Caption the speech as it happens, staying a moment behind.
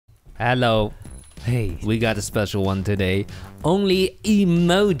Hello. Hey. We got a special one today. Only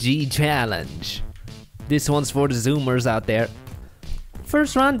emoji challenge. This one's for the Zoomers out there.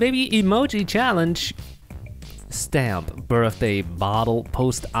 First round, baby, emoji challenge. Stamp, birthday, bottle,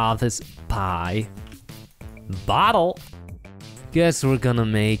 post office, pie. Bottle? Guess we're gonna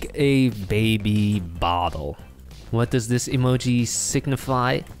make a baby bottle. What does this emoji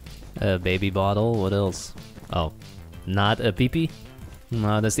signify? A baby bottle, what else? Oh, not a pee-pee?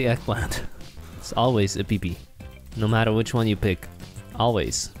 No, that's the eggplant. It's always a pee-pee. No matter which one you pick.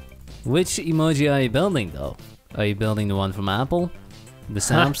 Always. Which emoji are you building though? Are you building the one from Apple? The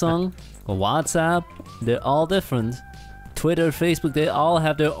Samsung? Or WhatsApp? They're all different. Twitter, Facebook, they all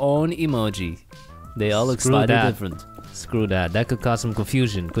have their own emoji. They all look slightly different. Screw that. That could cause some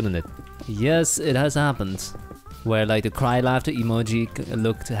confusion, couldn't it? Yes, it has happened. Where like the cry laughter emoji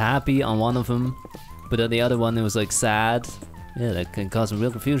looked happy on one of them, but on the other one it was like sad. Yeah, that can cause some real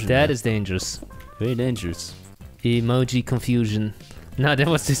confusion. That is dangerous. Very dangerous. Emoji confusion. Now there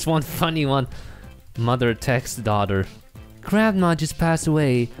was this one funny one. Mother texts daughter. Grandma just passed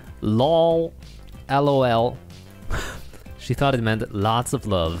away. Lol. LOL. She thought it meant lots of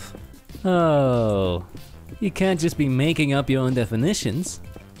love. Oh. You can't just be making up your own definitions.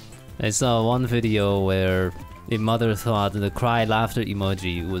 I saw one video where a mother thought the cry laughter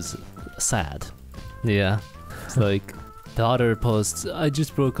emoji was sad. Yeah. It's like, daughter posts, I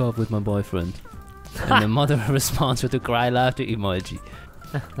just broke up with my boyfriend. And the mother responds with the cry laughter emoji.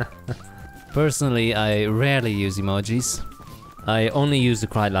 Personally, I rarely use emojis. I only use the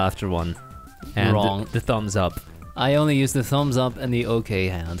cry laughter one. And Wrong. The thumbs up. I only use the thumbs up and the okay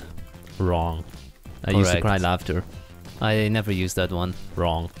hand. Wrong. I use the cry laughter. I never use that one.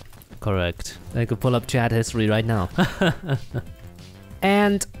 Wrong. Correct. I could pull up chat history right now.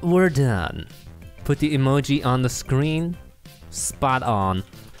 And we're done. Put the emoji on the screen. Spot on.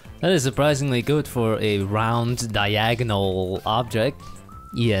 That is surprisingly good for a round diagonal object.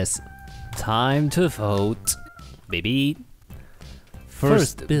 Yes. Time to vote, baby.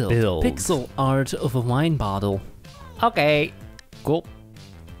 First build. Pixel art of a wine bottle. Okay. Cool.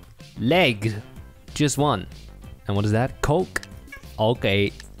 Leg. Just one. And what is that? Coke.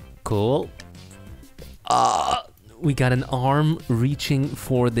 Okay. Cool. We got an arm reaching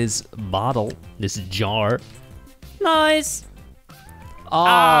for this bottle, this jar. Nice.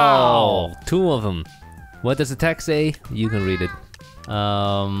 Oh, two of them. What does the text say? You can read it.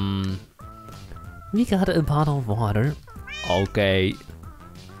 We got a bottle of water. Okay.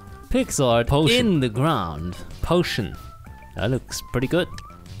 Pixel art Potion. in the ground. Potion. That looks pretty good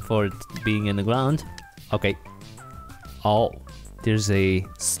for it being in the ground. Okay. Oh, there's a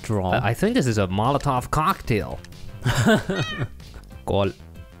straw. I think this is a Molotov cocktail. Cool.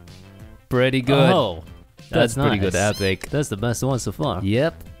 Pretty good. Oh, that's pretty nice. good, epic. That's the best one so far.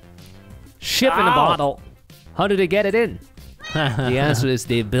 Yep. Ship in a bottle. How do they get it in? The answer is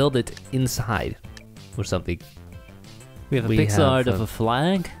they build it inside or something. We have a pixel art of a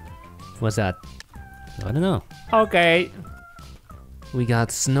flag. What's that? I don't know. Okay. We got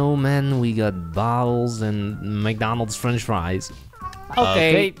snowmen, we got bottles, and McDonald's French fries.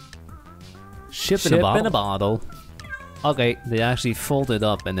 Okay. Ship in a bottle. Okay. They actually fold it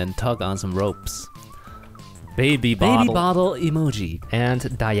up and then tug on some ropes. Baby bottle. Baby bottle emoji.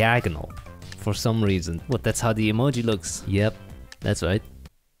 And diagonal. For some reason. What, that's how the emoji looks? Yep. That's right.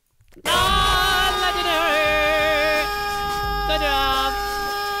 Legendary! Good job!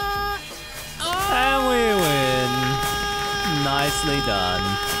 And we win. Nicely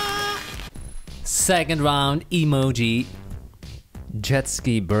done. Second round emoji. Jet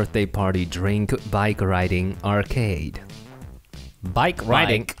ski, birthday party, drink, bike riding, arcade. Bike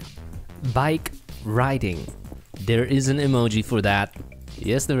riding. Bike riding. There is an emoji for that.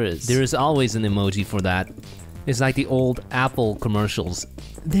 Yes, there is. There is always an emoji for that. It's like the old Apple commercials.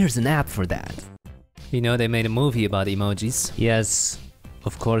 There's an app for that. You know they made a movie about emojis. Yes,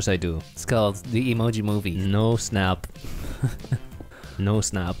 of course I do. It's called The Emoji Movie. No snap. No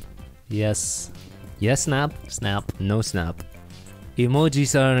snap. Yes. Yes snap? Snap. No snap.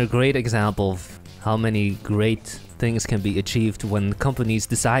 Emojis are a great example of how many great things can be achieved when companies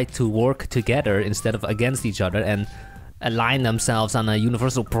decide to work together instead of against each other and align themselves on a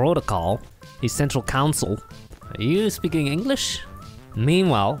universal protocol, a central council. Are you speaking English?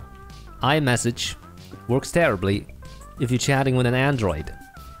 Meanwhile, iMessage works terribly if you're chatting with an Android.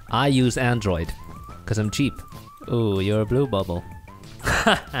 I use Android because I'm cheap. Ooh, you're a blue bubble.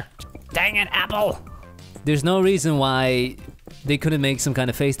 Dang it, Apple! There's no reason why they couldn't make some kind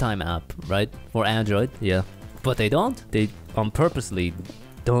of FaceTime app, right? For Android. Yeah. But they don't. They purposely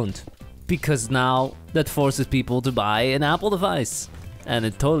don't. Because now that forces people to buy an Apple device. And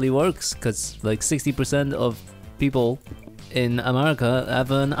it totally works, because like 60% of people in America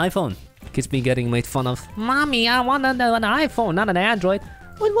have an iPhone. Kids be getting made fun of. Mommy, I want an iPhone, not an Android.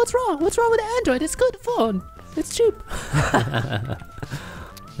 Well, what's wrong? What's wrong with Android? It's good phone. It's cheap.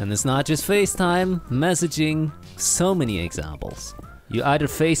 And it's not just FaceTime, messaging, so many examples. You either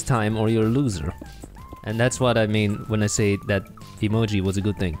FaceTime or you're a loser. And that's what I mean when I say that emoji was a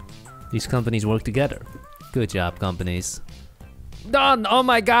good thing. These companies work together. Good job, companies. Done! Oh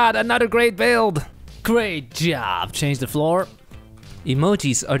my god, another great build! Great job! Change the floor.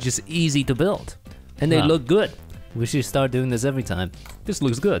 Emojis are just easy to build. And they Wow. look good. We should start doing this every time. This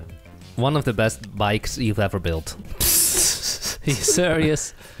looks good. One of the best bikes you've ever built. Are you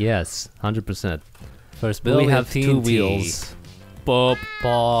serious? Yes, 100%. First build, We have two TNT. wheels. Pop,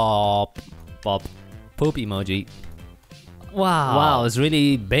 pop, pop. Poop emoji. Wow. Wow, it's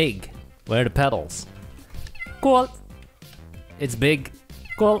really big. Where are the pedals? Cool. It's big.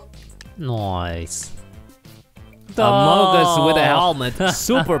 Cool. Nice. Among Us with a helmet.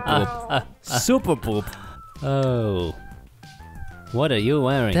 Super poop. Super poop. Oh. What are you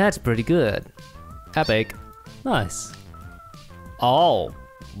wearing? That's pretty good. Epic. Nice. Oh,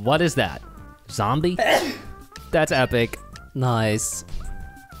 what is that? Zombie? That's epic. Nice.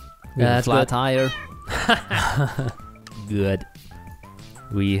 That's flat good. tire. Good.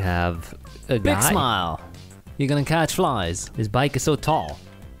 We have a Big guy. smile. You're gonna catch flies. His bike is so tall.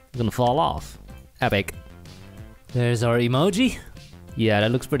 It's gonna fall off. Epic. There's our emoji. Yeah,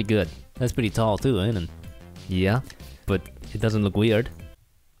 that looks pretty good. That's pretty tall too, ain't it? Yeah, but it doesn't look weird.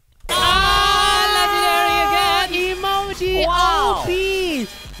 Legendary again! Emoji! Wow! OP!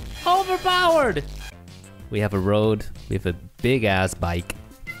 Overpowered! We have a road. We have a big ass bike.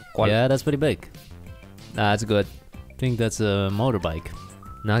 Yeah, that's pretty big. That's good. I think that's a motorbike.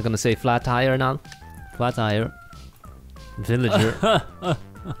 Not gonna say flat tire now. Flat tire. Villager.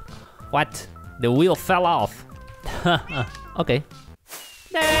 What? The wheel fell off. Okay.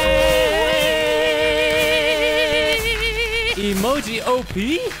 Emoji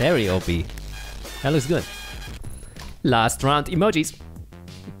OP? Very OP. That looks good. Last round emojis.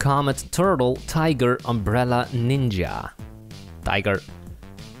 Comet, turtle, tiger, umbrella, ninja. Tiger.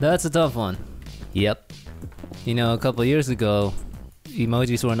 That's a tough one. Yep. You know, a couple years ago,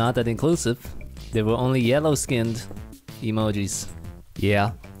 emojis were not that inclusive. There were only yellow-skinned emojis.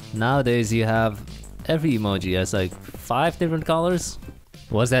 Yeah. Nowadays, you have every emoji has like 5 different colors.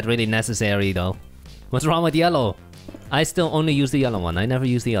 Was that really necessary though? What's wrong with yellow? I still only use the yellow one. I never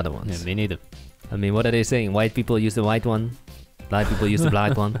use the other ones. Yeah, me neither. I mean, what are they saying? White people use the white one. Black people use the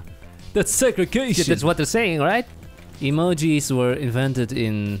black one. That's segregation. That's what they're saying, right? Emojis were invented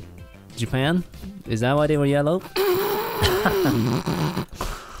in Japan. Is that why they were yellow?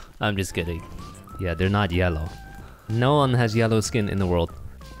 I'm just kidding. Yeah, they're not yellow. No one has yellow skin in the world.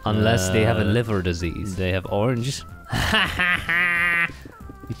 Unless they have a liver disease. They have orange.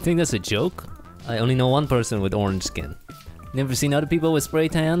 You think that's a joke? I only know one person with orange skin. Never seen other people with spray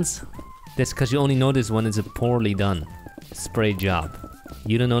tans? That's because you only notice when it's a poorly done spray job.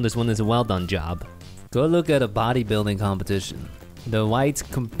 You don't notice when it's a well done job. Go look at a bodybuilding competition. The white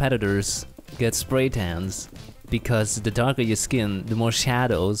competitors get spray tans because the darker your skin, the more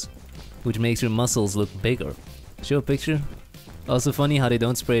shadows, which makes your muscles look bigger. Show a picture. Also funny how they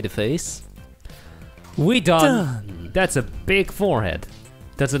don't spray the face. We done. That's a big forehead.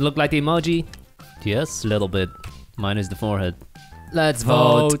 Does it look like the emoji? Yes, a little bit. Minus the forehead. Let's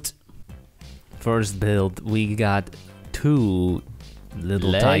vote. First build, we got 2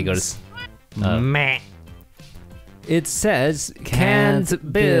 little Legs. tigers. Meh. It says Can't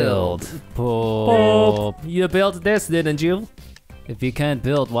can't build. Poop. You built this, didn't you? If you can't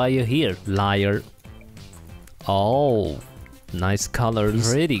build, why are you here? Liar. Oh, nice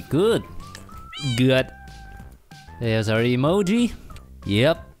colors. Pretty good. Good. There's our emoji.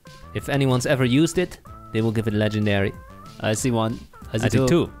 Yep. If anyone's ever used it, they will give it legendary. I see one. I see I see two.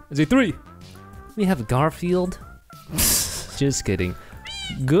 2. I see 3. We have Garfield. Just kidding.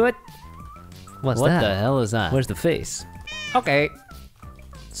 Good. What's What that? the hell is that? Where's the face? Okay.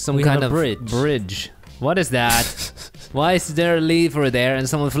 Some We kind have of a bridge. bridge. What is that? Why is there a lever there and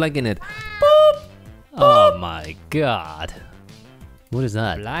someone flicking it? Oh my god. What is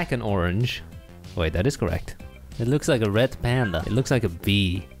that? Black and orange. Wait, that is correct. It looks like a red panda. It looks like a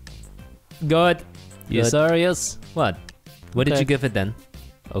bee. Good. You Good. serious? What? What did Okay. you give it then?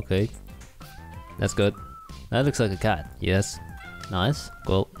 Okay. That's good. That looks like a cat. Yes. Nice.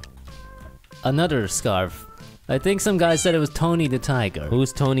 Cool. Another scarf. I think some guy said it was Tony the Tiger.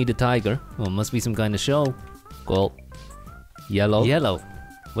 Who's Tony the Tiger? Well, must be some kind of show. Cool. Yellow. Yellow.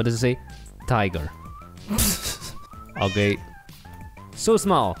 What does it say? Tiger. Okay. So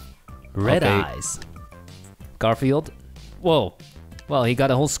small. Red Okay. eyes. Garfield. Whoa. Well, he got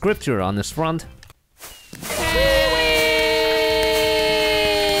a whole scripture on his front.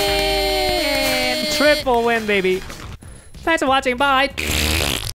 Triple win, baby. Thanks for watching. Bye.